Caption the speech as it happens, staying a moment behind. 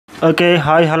Okay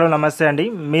hi hello నమస్తే అండి.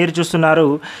 మీరు చూస్తున్నారు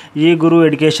ఈ గురు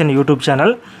ఎడ్యుకేషన్ యూట్యూబ్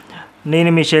ఛానల్. నేను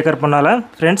మీ శేఖర్ పున్నాల.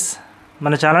 ఫ్రెండ్స్,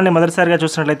 మన ఛానల్ని మొదటిసారిగా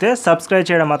చూసినట్లయితే సబ్స్క్రైబ్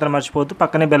చేయడం మాత్రం మర్చిపోవద్దు,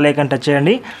 పక్కనే బెల్ ఐకాన్ టచ్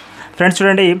చేయండి. ఫ్రెండ్స్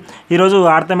చూడండి, ఈరోజు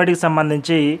ఆర్థమెటిక్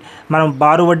సంబంధించి మనం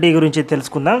బారు వడ్డీ గురించి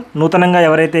తెలుసుకుందాం. నూతనంగా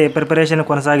ఎవరైతే ప్రిపరేషన్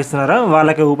కొనసాగిస్తున్నారో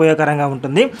వాళ్ళకి ఉపయోగకరంగా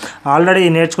ఉంటుంది. ఆల్రెడీ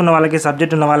నేర్చుకున్న వాళ్ళకి,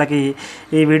 సబ్జెక్ట్ ఉన్న వాళ్ళకి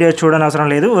ఈ వీడియో చూడనవసరం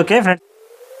లేదు. ఓకే ఫ్రెండ్స్,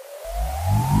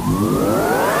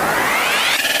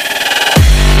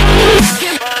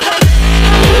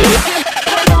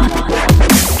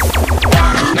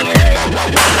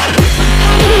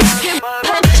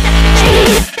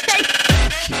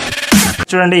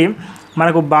 చూడండి,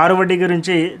 మనకు బారు వడ్డీ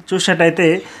గురించి చూసినట్టయితే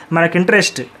మనకు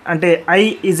ఇంట్రెస్ట్ అంటే I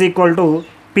 =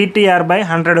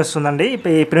 PTR/100 వస్తుందండి.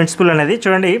 ఈ ప్రిన్సిపల్ అనేది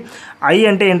చూడండి, I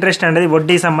అంటే ఇంట్రెస్ట్ అనేది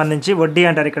వడ్డీ సంబంధించి వడ్డీ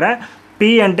అంటారు. ఇక్కడ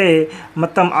P అంటే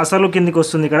మొత్తం అసలు కిందికి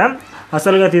వస్తుంది, ఇక్కడ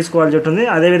అసలుగా తీసుకోవాల్సి ఉంటుంది.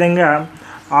 అదేవిధంగా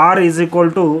R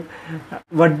 =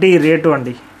 వడ్డీ రేటు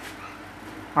అండి.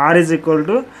 R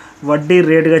 = వడ్డీ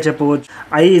రేటుగా చెప్పవచ్చు.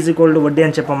 I = వడ్డీ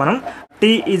అని చెప్పాం మనం. T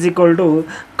 =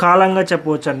 కాలంగా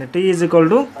చెప్పవచ్చు అండి. T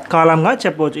 = కాలంగా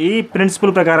చెప్పవచ్చు. ఈ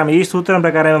ప్రిన్సిపల్ ప్రకారం, ఈ సూత్రం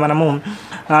ప్రకారం మనము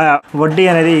వడ్డీ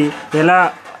అనేది ఎలా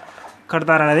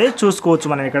కడతారనేది చూసుకోవచ్చు.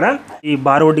 మనం ఇక్కడ ఈ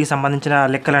బారు వడ్డీకి సంబంధించిన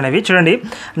లెక్కలు అనేవి చూడండి.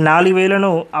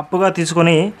 4,000ను అప్పుగా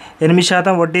తీసుకొని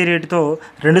 8% వడ్డీ రేటుతో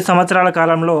 2 సంవత్సరాల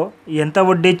కాలంలో ఎంత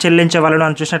వడ్డీ చెల్లించవలను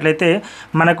అని చూసినట్లయితే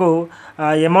మనకు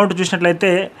అమౌంట్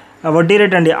చూసినట్లయితే వడ్డీ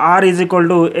రేట్ అండి R =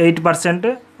 8%.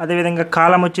 అదేవిధంగా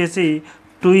కాలం వచ్చేసి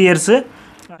 2 years.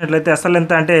 అట్లయితే అసలు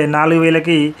ఎంత అంటే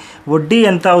 4,000కి వడ్డీ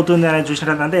ఎంత అవుతుంది అనేది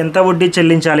చూసినట్లయితే అంటే ఎంత వడ్డీ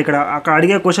చెల్లించాలి. అక్కడ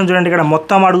అడిగే క్వశ్చన్ చూడండి, ఇక్కడ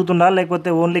మొత్తం అడుగుతుందా లేకపోతే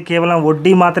ఓన్లీ కేవలం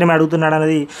వడ్డీ మాత్రమే అడుగుతున్నాడు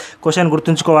అనేది క్వశ్చన్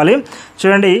గుర్తుంచుకోవాలి.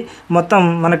 చూడండి, మొత్తం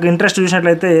మనకు ఇంట్రెస్ట్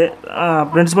చూసినట్లయితే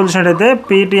ప్రిన్సిపల్ చూసినట్లయితే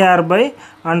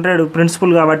PTR/100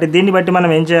 ప్రిన్సిపల్ కాబట్టి దీన్ని బట్టి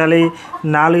మనం ఏం చేయాలి,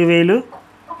 4,000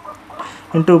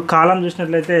 ఇంటూ కాలం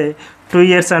చూసినట్లయితే 2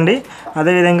 years అండి.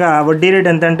 అదేవిధంగా వడ్డీ రేట్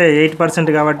ఎంత అంటే 8%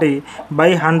 కాబట్టి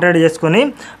 /100 చేసుకొని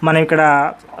మనం ఇక్కడ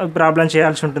ప్రాబ్లం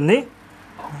చేయాల్సి ఉంటుంది.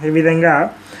 ఈ విధంగా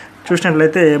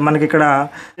చూసినట్లయితే మనకి ఇక్కడ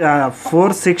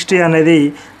 460 అనేది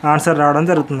ఆన్సర్ రావడం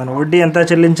జరుగుతుందండి. వడ్డీ ఎంత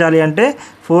చెల్లించాలి అంటే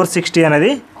 460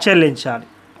 అనేది చెల్లించాలి.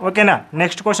 ఓకేనా.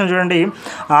 నెక్స్ట్ క్వశ్చన్ చూడండి,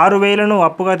 6,000ను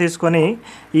అప్పుగా తీసుకొని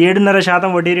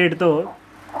 7.5% వడ్డీ రేటుతో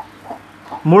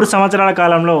 3 సంవత్సరాల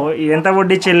కాలంలో ఎంత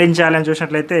వడ్డీ చెల్లించాలి అని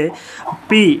చూసినట్లయితే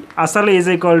P అసలు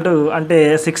 = అంటే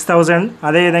 6,000.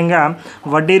 అదేవిధంగా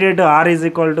వడ్డీ రేటు R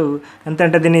ఎంత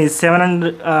అంటే దీన్ని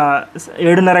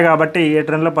 7.5 కాబట్టి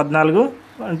 7 14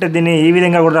 అంటే దీన్ని ఈ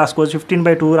విధంగా కూడా రాసుకోవచ్చు,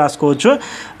 15/2 రాసుకోవచ్చు.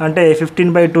 అంటే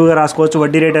 15/2గా రాసుకోవచ్చు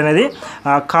వడ్డీ రేట్ అనేది.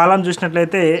 కాలం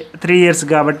చూసినట్లయితే 3 years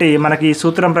కాబట్టి మనకి ఈ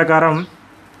సూత్రం ప్రకారం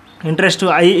ఇంట్రెస్ట్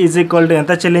I =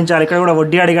 ఎంత చెల్లించాలి, ఇక్కడ కూడా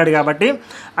వడ్డీ అడిగాడు కాబట్టి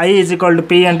I =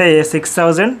 P అంటే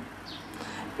 6,000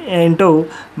 ఇంటూ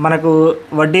మనకు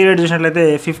వడ్డీ రేటు చూసినట్లయితే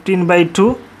 15/2.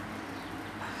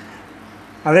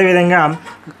 అదేవిధంగా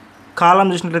కాలం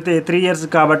చూసినట్లయితే 3 years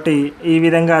కాబట్టి ఈ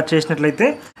విధంగా చేసినట్లయితే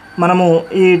మనము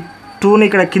ఈ 2ని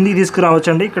ఇక్కడ కిందికి తీసుకురావచ్చు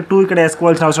అండి. ఇక్కడ 2 ఇక్కడ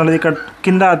వేసుకోవాల్సిన అవసరం లేదు, ఇక్కడ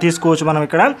కింద తీసుకోవచ్చు. మనం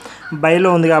ఇక్కడ బైలో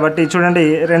ఉంది కాబట్టి చూడండి,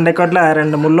 2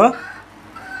 1 2 3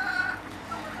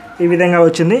 ఈ విధంగా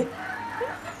వచ్చింది.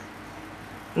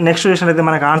 నెక్స్ట్ చూసినట్లయితే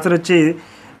మనకు ఆన్సర్ వచ్చి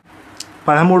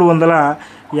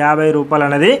 1,350 రూపాయలు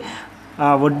అనేది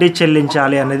వడ్డీ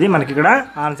చెల్లించాలి అనేది మనకి ఇక్కడ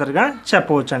ఆన్సర్గా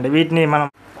చెప్పవచ్చు అండి. వీటిని మనం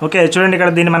ఓకే చూడండి, ఇక్కడ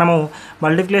దీన్ని మనము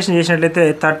మల్టిప్లికేషన్ చేసినట్లయితే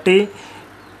 30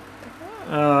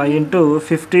 ×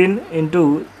 15 ×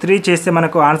 3 చేస్తే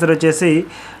మనకు ఆన్సర్ వచ్చేసి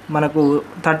మనకు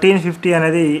 1350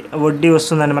 అనేది వడ్డీ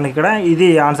వస్తుందండి మనకి ఇక్కడ. ఇది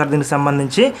ఆన్సర్ దీనికి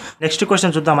సంబంధించి. నెక్స్ట్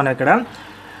క్వశ్చన్ చూద్దాం. మనం ఇక్కడ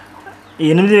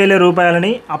 8,000 రూపాయలని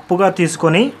అప్పుగా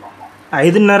తీసుకొని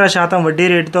 5.5% వడ్డీ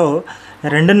రేటుతో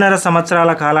 2.5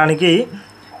 సంవత్సరాల కాలానికి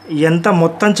ఎంత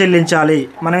మొత్తం చెల్లించాలి.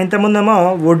 మనం ఇంతకుముందేమో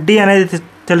వడ్డీ అనేది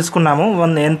తెలుసుకున్నాము,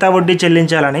 ఎంత వడ్డీ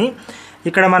చెల్లించాలని.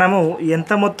 ఇక్కడ మనము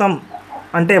ఎంత మొత్తం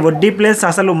అంటే వడ్డీ ప్లస్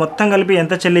అసలు మొత్తం కలిపి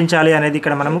ఎంత చెల్లించాలి అనేది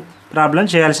ఇక్కడ మనము ప్రాబ్లం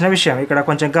చేయాల్సిన విషయం. ఇక్కడ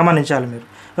కొంచెం గమనించాలి మీరు.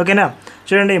 ఓకేనా.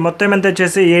 చూడండి, మొత్తం ఎంత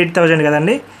వచ్చేసి 8,000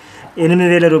 కదండి,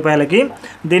 8,000 రూపాయలకి.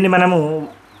 దీన్ని మనము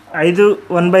 5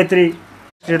 1/3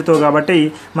 రేటుతో కాబట్టి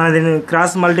మనం దీన్ని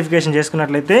క్రాస్ మల్టిప్లికేషన్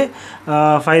చేసుకున్నట్లయితే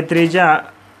 5 3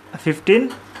 15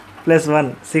 + 1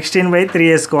 16/3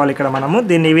 వేసుకోవాలి. ఇక్కడ మనము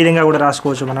దీన్ని ఈ విధంగా కూడా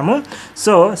రాసుకోవచ్చు మనము.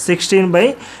 సో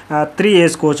 16/3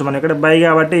 వేసుకోవచ్చు మనం ఇక్కడ, బై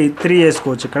కాబట్టి 3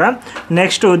 వేసుకోవచ్చు ఇక్కడ.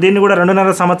 నెక్స్ట్ దీన్ని కూడా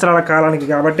 2.5 సంవత్సరాల కాలానికి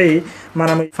కాబట్టి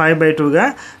మనం 5/2గా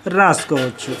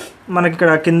రాసుకోవచ్చు. మనకి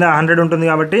ఇక్కడ కింద 100 ఉంటుంది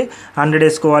కాబట్టి 100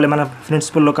 వేసుకోవాలి మన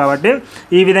ప్రిన్సిపల్లో కాబట్టి.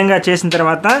 ఈ విధంగా చేసిన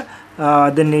తర్వాత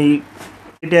దీన్ని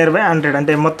PTR/100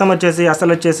 అంటే మొత్తం వచ్చేసి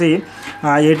అసలు వచ్చేసి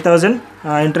 8,000,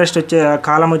 ఇంట్రెస్ట్ వచ్చే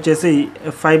కాలం వచ్చేసి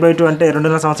 5/2 అంటే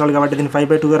 2.5 సంవత్సరాలు కాబట్టి దీన్ని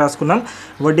 5/2గా రాసుకున్నాం.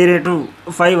 వడ్డీ రేటు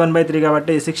 1/3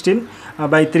 కాబట్టి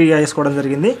 16/3గా వేసుకోవడం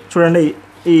జరిగింది. చూడండి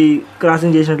ఈ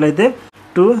క్రాసింగ్ చేసినట్లయితే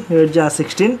 2 8 జా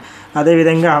 16.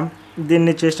 అదేవిధంగా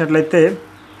దీన్ని చేసినట్లయితే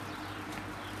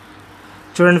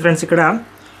చూడండి ఫ్రెండ్స్ ఇక్కడ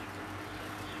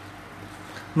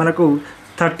మనకు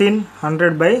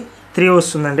 1300/3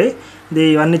 వస్తుందండి.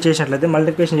 ఇవన్నీ చేసినట్లయితే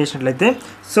మల్టిప్లికేషన్ చేసినట్లయితే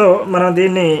సో మనం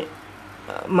దీన్ని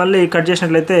మళ్ళీ కట్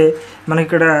చేసినట్లయితే మనకి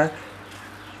ఇక్కడ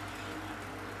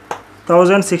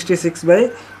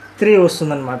 1066/3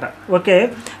 వస్తుందన్నమాట. ఓకే,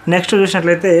 నెక్స్ట్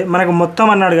చూసినట్లయితే మనకు మొత్తం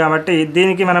అన్నాడు కాబట్టి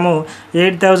దీనికి మనము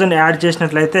 8,000 యాడ్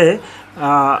చేసినట్లయితే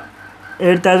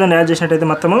 8,000 యాడ్ చేసినట్టయితే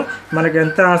మొత్తము మనకి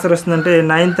ఎంత ఆన్సర్ వస్తుందంటే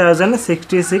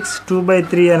 9,066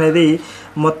 2/3 అనేది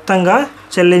మొత్తంగా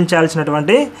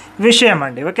చెల్లించాల్సినటువంటి విషయం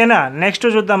అండి. ఓకేనా, నెక్స్ట్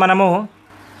చూద్దాం మనము.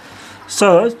 సో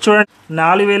చూడండి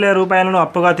 4,000 రూపాయలను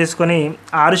అప్పుగా తీసుకొని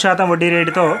 6% వడ్డీ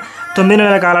రేటుతో 9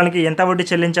 నెలల కాలానికి ఎంత వడ్డీ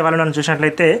చెల్లించవాలని మనం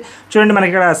చూసినట్లయితే చూడండి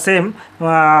మనకి ఇక్కడ సేమ్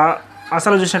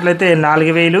అసలు చూసినట్లయితే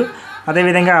 4,000,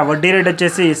 అదేవిధంగా వడ్డీ రేట్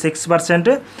వచ్చేసి 6%,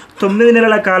 9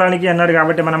 నెలల కాలానికి అన్నాడు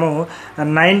కాబట్టి మనము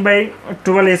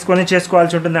 9/12 వేసుకొని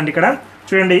చేసుకోవాల్సి ఉంటుందండి. ఇక్కడ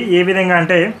చూడండి ఏ విధంగా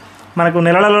అంటే మనకు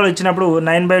నెలలలో ఇచ్చినప్పుడు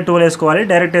 9/12 వేసుకోవాలి,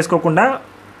 డైరెక్ట్ వేసుకోకుండా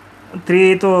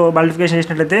 3తో మల్టిప్లికేషన్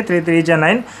చేసినట్లయితే 3 3 జా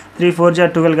 9, 3 4 జా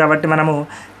 12 కాబట్టి మనము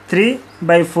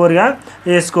 3/4గా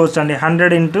వేసుకోవచ్చు అండి.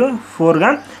 100 × 4గా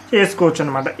వేసుకోవచ్చు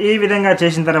అనమాట. ఈ విధంగా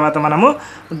చేసిన తర్వాత మనము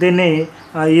దీన్ని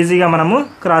ఈజీగా మనము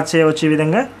క్రాస్ చేయవచ్చు. ఈ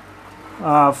విధంగా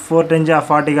 4 10 జా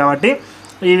 40 కాబట్టి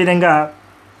ఈ విధంగా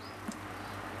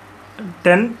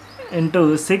 10 ×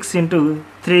 6 ×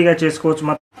 3గా చేసుకోవచ్చు.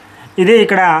 ఇది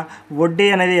ఇక్కడ వడ్డీ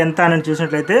అనేది ఎంత అని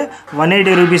చూసినట్లయితే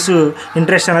 180 రూపీస్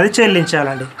ఇంట్రెస్ట్ అనేది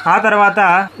చెల్లించాలండి. ఆ తర్వాత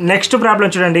నెక్స్ట్ ప్రాబ్లం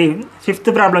చూడండి, 5th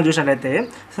ప్రాబ్లం చూసినట్లయితే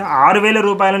 6,000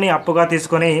 రూపాయలని అప్పుగా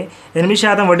తీసుకొని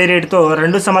 8% వడ్డీ రేటుతో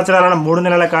 2 సంవత్సరాల 3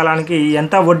 నెలల కాలానికి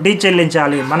ఎంత వడ్డీ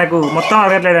చెల్లించాలి. మనకు మొత్తం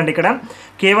అడగట్లేదండి, ఇక్కడ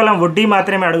కేవలం వడ్డీ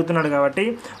మాత్రమే అడుగుతున్నాడు కాబట్టి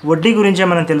వడ్డీ గురించే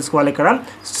మనం తెలుసుకోవాలి ఇక్కడ.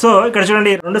 సో ఇక్కడ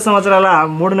చూడండి 2 సంవత్సరాల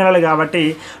 3 నెలలు కాబట్టి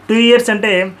 2 ఇయర్స్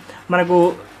అంటే మనకు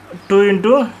 2 ×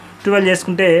 12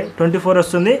 చేసుకుంటే 24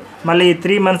 వస్తుంది. మళ్ళీ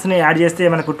 3 మంత్స్ని యాడ్ చేస్తే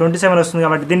మనకు 27 వస్తుంది.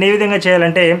 కాబట్టి దీన్ని ఏ విధంగా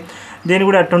చేయాలంటే దీన్ని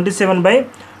కూడా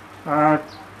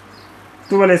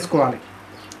 27/12 వేసుకోవాలి.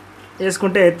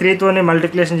 వేసుకుంటే 3తోనే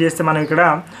మల్టిప్లికేషన్ చేస్తే మనం ఇక్కడ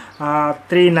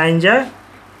 3 9 జా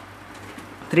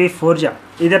 3 4 జా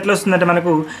ఇది ఎట్లా వస్తుందంటే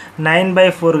మనకు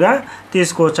 9/4గా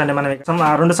తీసుకోవచ్చు అండి మనం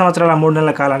 2 సంవత్సరాల 3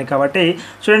 నెలల కాలానికి. కాబట్టి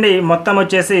చూడండి మొత్తం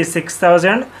వచ్చేసి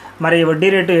 6,000, మరి వడ్డీ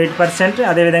రేటు 8%,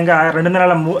 అదేవిధంగా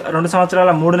 2 సంవత్సరాల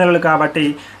 3 నెలలు కాబట్టి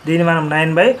దీన్ని మనం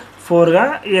 9/4గా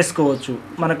వేసుకోవచ్చు.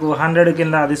 మనకు 100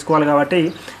 కింద తీసుకోవాలి కాబట్టి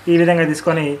ఈ విధంగా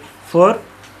తీసుకొని 4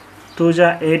 2 జా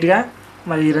 8గా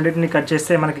మరి ఈ రెండింటిని కట్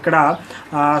చేస్తే మనకి ఇక్కడ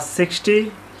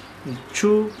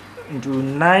 62 ×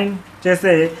 9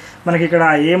 చేస్తే మనకి ఇక్కడ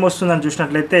ఏమొస్తుందని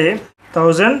చూసినట్లయితే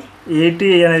 1,080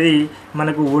 అనేది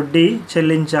మనకు వడ్డీ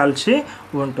చెల్లించాల్సి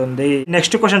ఉంటుంది.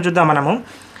 నెక్స్ట్ క్వశ్చన్ చూద్దాం మనము.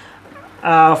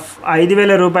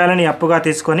 5,000 రూపాయలని అప్పుగా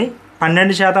తీసుకొని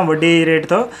 12% వడ్డీ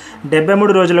రేటుతో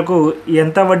 73 రోజులకు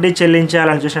ఎంత వడ్డీ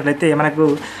చెల్లించాలని చూసినట్లయితే మనకు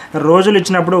రోజులు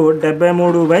ఇచ్చినప్పుడు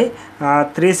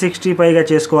 73/365గా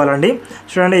చేసుకోవాలండి.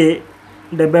 చూడండి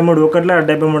 73 1ల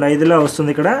 73 5లా వస్తుంది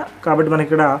ఇక్కడ కాబట్టి మనకి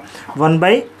ఇక్కడ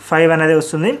 1/5 అనేది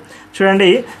వస్తుంది. చూడండి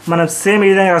మనం సేమ్ ఈ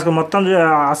విధంగా రాసుకో. మొత్తం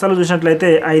అసలు చూసినట్లయితే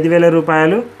 5,000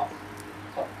 రూపాయలు,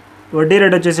 వడ్డీ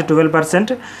రేట్ వచ్చేసి 12%,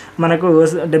 మనకు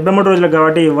 73 రోజులు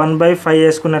కాబట్టి 1/5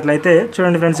 వేసుకున్నట్లయితే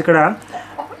చూడండి ఫ్రెండ్స్ ఇక్కడ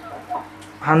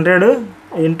 100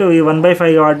 × ఈ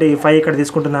 1/5 కాబట్టి 5 ఇక్కడ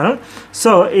తీసుకుంటున్నాను.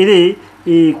 సో ఇది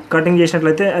ఈ కటింగ్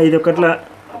చేసినట్లయితే 5 1ల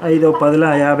 5 10ల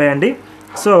 50 అండి.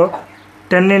 సో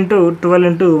 10 ×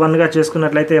 12 × 1గా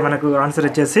చేసుకున్నట్లయితే మనకు ఆన్సర్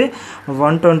వచ్చేసి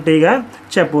 120గా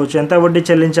చెప్పవచ్చు. ఎంత వడ్డీ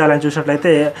చెల్లించాలని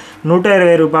చూసినట్లయితే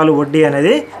 120 రూపాయలు వడ్డీ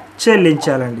అనేది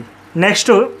చెల్లించాలండి.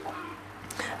 నెక్స్ట్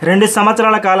 2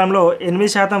 సంవత్సరాల కాలంలో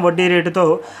 8% వడ్డీ రేటుతో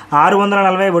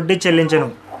 640 వడ్డీ చెల్లించను.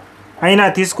 అయినా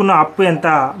తీసుకున్న అప్పు ఎంత,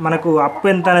 మనకు అప్పు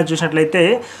ఎంత అనేది చూసినట్లయితే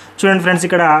చూడండి ఫ్రెండ్స్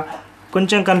ఇక్కడ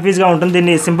కొంచెం కన్ఫ్యూజ్గా ఉంటుంది.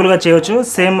 దీన్ని సింపుల్గా చేయవచ్చు,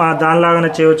 సేమ్ దానిలాగానే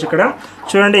చేయవచ్చు. ఇక్కడ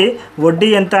చూడండి వడ్డీ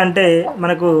ఎంత అంటే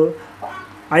మనకు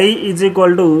I =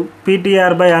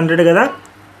 PTR/100 కదా,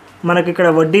 మనకి ఇక్కడ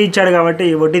వడ్డీ ఇచ్చాడు కాబట్టి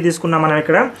వడ్డీ తీసుకున్నాం మనం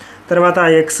ఇక్కడ. తర్వాత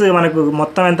ఎక్స్ మనకు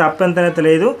మొత్తం ఎంత అప్పు ఎంత అనేది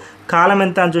తెలియదు, కాలం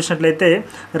ఎంత అని చూసినట్లయితే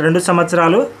 2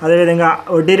 సంవత్సరాలు, అదేవిధంగా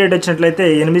వడ్డీ రేట్ వచ్చినట్లయితే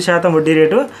 8% వడ్డీ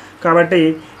రేటు. కాబట్టి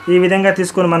ఈ విధంగా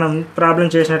తీసుకొని మనం ప్రాబ్లం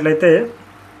చేసినట్లయితే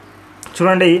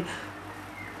చూడండి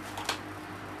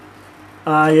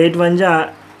 8 1 జా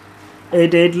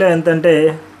 8 8లో ఎంత అంటే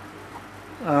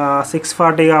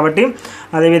 640 కాబట్టి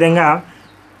అదేవిధంగా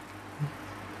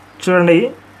చూడండి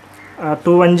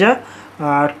 2 1 జా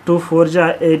 2 4 జా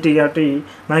 80 కాబట్టి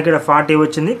మనకి ఇక్కడ 40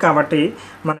 వచ్చింది. కాబట్టి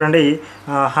మనకండి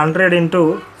 100 ఇంటూ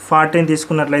 14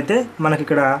 తీసుకున్నట్లయితే మనకి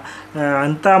ఇక్కడ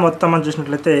అంతా మొత్తం మనం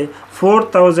చూసినట్లయితే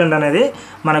 4000 అనేది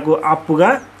మనకు అప్పుగా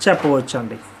చెప్పవచ్చు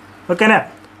అండి. ఓకేనా.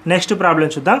 నెక్స్ట్ ప్రాబ్లం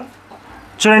చూద్దాం.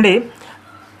 చూడండి,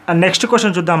 నెక్స్ట్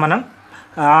క్వశ్చన్ చూద్దాం మనం.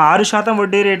 6%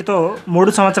 వడ్డీ రేటుతో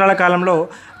 3 సంవత్సరాల కాలంలో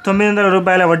 900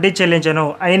 రూపాయల వడ్డీ చెల్లించాను,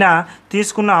 అయినా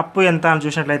తీసుకున్న అప్పు ఎంత అని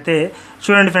చూసినట్లయితే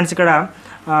చూడండి ఫ్రెండ్స్, ఇక్కడ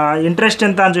ఇంట్రెస్ట్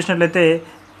ఎంత అని చూసినట్లయితే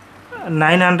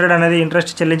 900 అనేది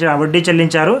ఇంట్రెస్ట్ వడ్డీ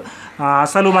చెల్లించారు.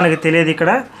 అసలు మనకి తెలియదు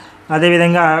ఇక్కడ.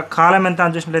 అదేవిధంగా కాలం ఎంత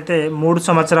అని చూసినట్లయితే 3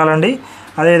 సంవత్సరాలు అండి.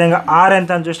 అదేవిధంగా ఆర్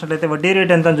ఎంత అని చూసినట్లయితే వడ్డీ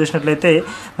రేట్ ఎంత అని చూసినట్లయితే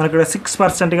మనకి ఇక్కడ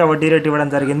 6%గా వడ్డీ రేట్ ఇవ్వడం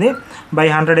జరిగింది. బై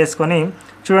 100 వేసుకొని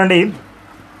చూడండి,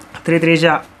 3 3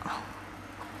 జా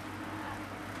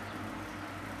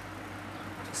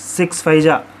 6 5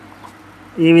 జా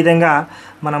ఈ విధంగా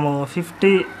మనము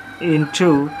 50 ఇంటూ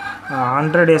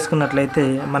 100 వేసుకున్నట్లయితే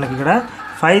మనకి ఇక్కడ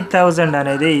 5000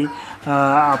 అనేది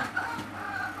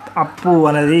అప్పు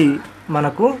అనేది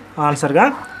మనకు ఆన్సర్గా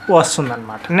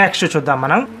వస్తుందన్నమాట. నెక్స్ట్ చూద్దాం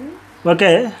మనం. ఓకే,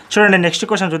 చూడండి, నెక్స్ట్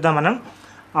క్వశ్చన్ చూద్దాం మనం.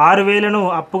 6000ను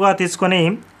అప్పుగా తీసుకొని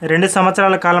 2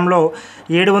 సంవత్సరాల కాలంలో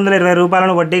 720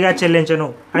 రూపాయలను వడ్డీగా చెల్లించను,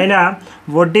 అయినా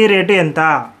వడ్డీ రేటు ఎంత?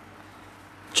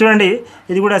 చూడండి,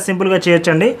 ఇది కూడా సింపుల్గా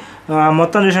చేయొచ్చండి.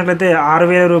 మొత్తం చూసినట్లయితే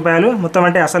 6000 రూపాయలు మొత్తం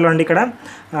అంటే అసలు అండి. ఇక్కడ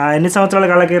ఎన్ని సంవత్సరాల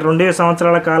కాలానికి? 2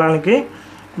 సంవత్సరాల కాలానికి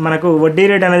మనకు వడ్డీ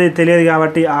రేట్ అనేది తెలియదు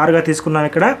కాబట్టి 6గా తీసుకున్నాం.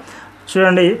 ఇక్కడ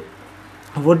చూడండి,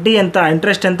 వడ్డీ ఎంత,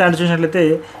 ఇంట్రెస్ట్ ఎంత అంటే చూసినట్లయితే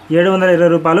 720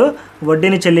 రూపాయలు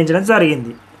వడ్డీని చెల్లించడం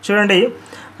జరిగింది. చూడండి,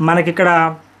 మనకి ఇక్కడ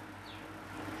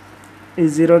ఈ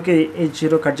జీరోకి ఈ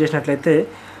జీరో కట్ చేసినట్లయితే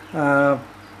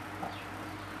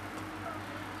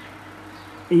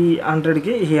ఈ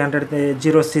 100కి ఈ 100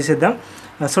 జీరోస్ తీసేద్దాం.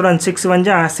 చూడండి, 6 1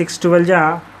 జా 6 12 జా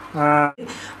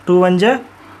 2 1 జా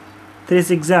 3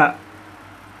 6 జా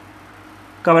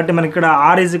కాబట్టి మనకి ఇక్కడ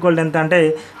ఆర్ ఈజ్ ఈక్వల్ ఎంత అంటే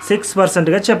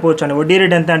 6%గా చెప్పవచ్చు అండి. వడ్డీ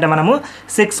రేట్ ఎంత అంటే మనము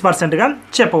 6%గా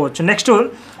చెప్పవచ్చు. నెక్స్ట్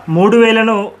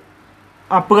 3000ను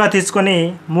అప్పుగా తీసుకొని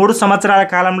 3 సంవత్సరాల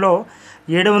కాలంలో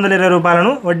 720 రూపాయలను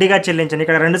వడ్డీగా చెల్లించండి.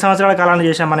 ఇక్కడ 2 సంవత్సరాల కాలాన్ని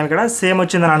చేసాం మనం. ఇక్కడ సేమ్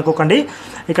వచ్చిందని అనుకోకండి.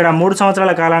 ఇక్కడ 3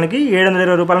 సంవత్సరాల కాలానికి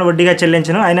 720 రూపాయలను వడ్డీగా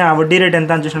చెల్లించను, అయినా వడ్డీ రేట్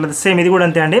ఎంత అని చూసినట్లయితే సేమ్ ఇది కూడా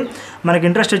అంతే అండి. మనకి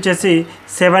ఇంట్రెస్ట్ వచ్చేసి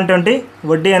 720,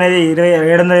 వడ్డీ అనేది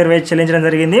 720 చెల్లించడం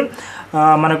జరిగింది.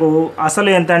 మనకు అసలు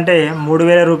ఎంత అంటే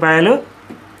 3000 రూపాయలు.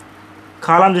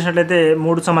 కాలం చూసినట్లయితే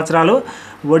 3 సంవత్సరాలు.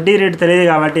 వడ్డీ రేటు తెలియదు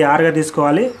కాబట్టి 6గా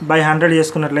తీసుకోవాలి. బై 100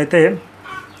 చేసుకున్నట్లయితే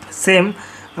సేమ్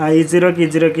ఈ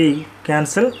జీరోకి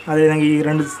క్యాన్సిల్, అదేవిధంగా ఈ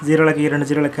 2 జీరోలకి 2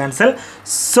 జీరోలకి క్యాన్సిల్.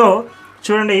 సో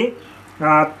చూడండి,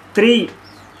 3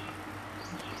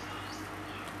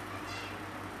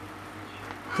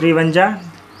 1 జా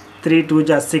 3 2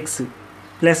 జా 6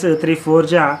 ప్లస్ 3 4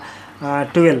 జా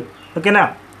 12. ఓకేనా.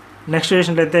 నెక్స్ట్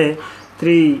చూసినట్లయితే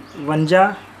 3 1 జా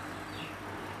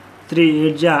 3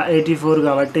 8 జా 84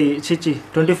 కాబట్టి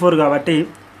 24 కాబట్టి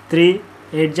 3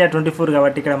 8 జా 24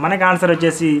 కాబట్టి ఇక్కడ మనకి ఆన్సర్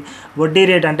వచ్చేసి వడ్డీ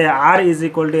రేట్ అంటే ఆర్ ఈజ్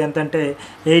ఈక్వల్ టు ఎంత అంటే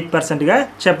 8%గా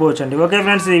చెప్పవచ్చు అండి. ఓకే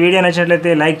ఫ్రెండ్స్, ఈ వీడియో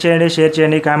నచ్చినట్లయితే లైక్ చేయండి, షేర్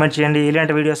చేయండి, కామెంట్ చేయండి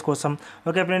ఇలాంటి వీడియోస్ కోసం.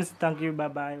 Okay friends, thank you,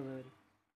 bye bye.